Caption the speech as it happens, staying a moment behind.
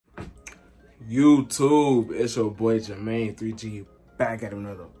YouTube? It's your boy Jermaine 3G back at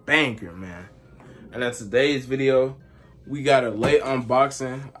another banger, man. And in today's video, we got a late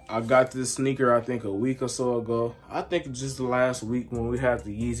unboxing. I got this sneaker, I think, a week or so ago. I think just the last week when we had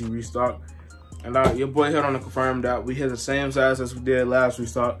the Yeezy restock. And your boy hit on to confirm that we hit the same size as we did last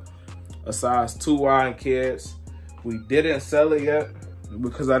restock, a size 2Y in kids. We didn't sell it yet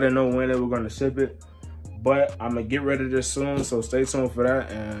because I didn't know when they were going to ship it. But I'm going to get rid of this soon, so stay tuned for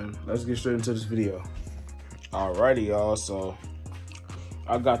that, and let's get straight into this video. Alrighty, y'all, so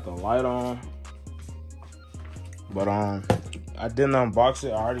I got the light on, but I didn't unbox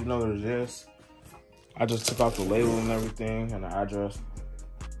it. I already know what it is. I just took off the label and everything and the address.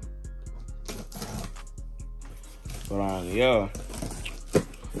 But yeah,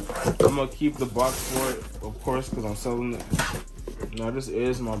 I'm going to keep the box for it, of course, because I'm selling it. Now, this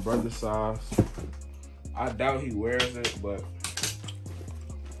is my brother's size. I doubt he wears it, but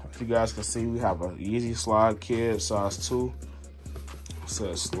if you guys can see, we have a Yeezy slide kid, size 2. It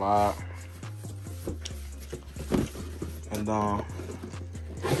says slide. And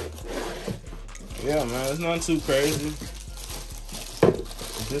yeah, man, it's nothing too crazy.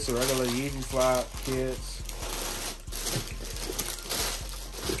 It's just a regular Yeezy slide kids.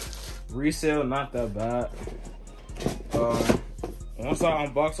 Resale, not that bad. Once I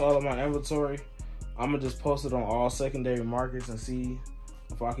unbox all of my inventory, I'm gonna just post it on all secondary markets and see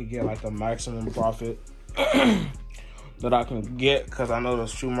if I could get like the maximum profit that I can get, because I know the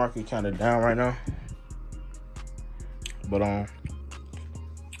shoe market kind of down right now. But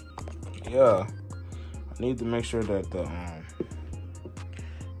yeah, I need to make sure that the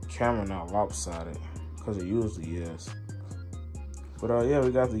camera not lopsided, because it usually is. But yeah,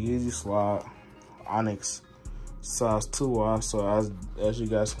 we got the Yeezy slide ONYX size 2Y. So as you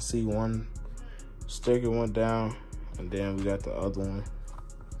guys can see, one sticker went down, and then we got the other one.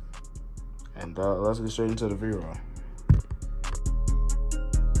 And let's get straight into the video.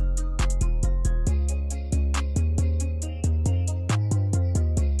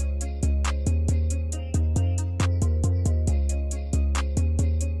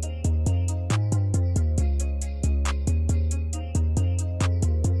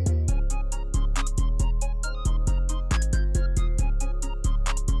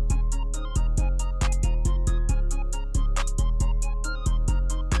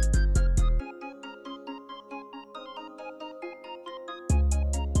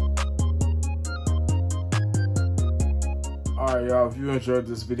 Alright, y'all, if you enjoyed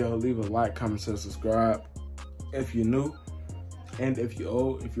this video, leave a like, comment, and subscribe if you're new. And if you're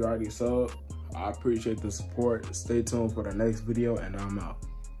old, if you already sold, I appreciate the support. Stay tuned for the next video, and I'm out.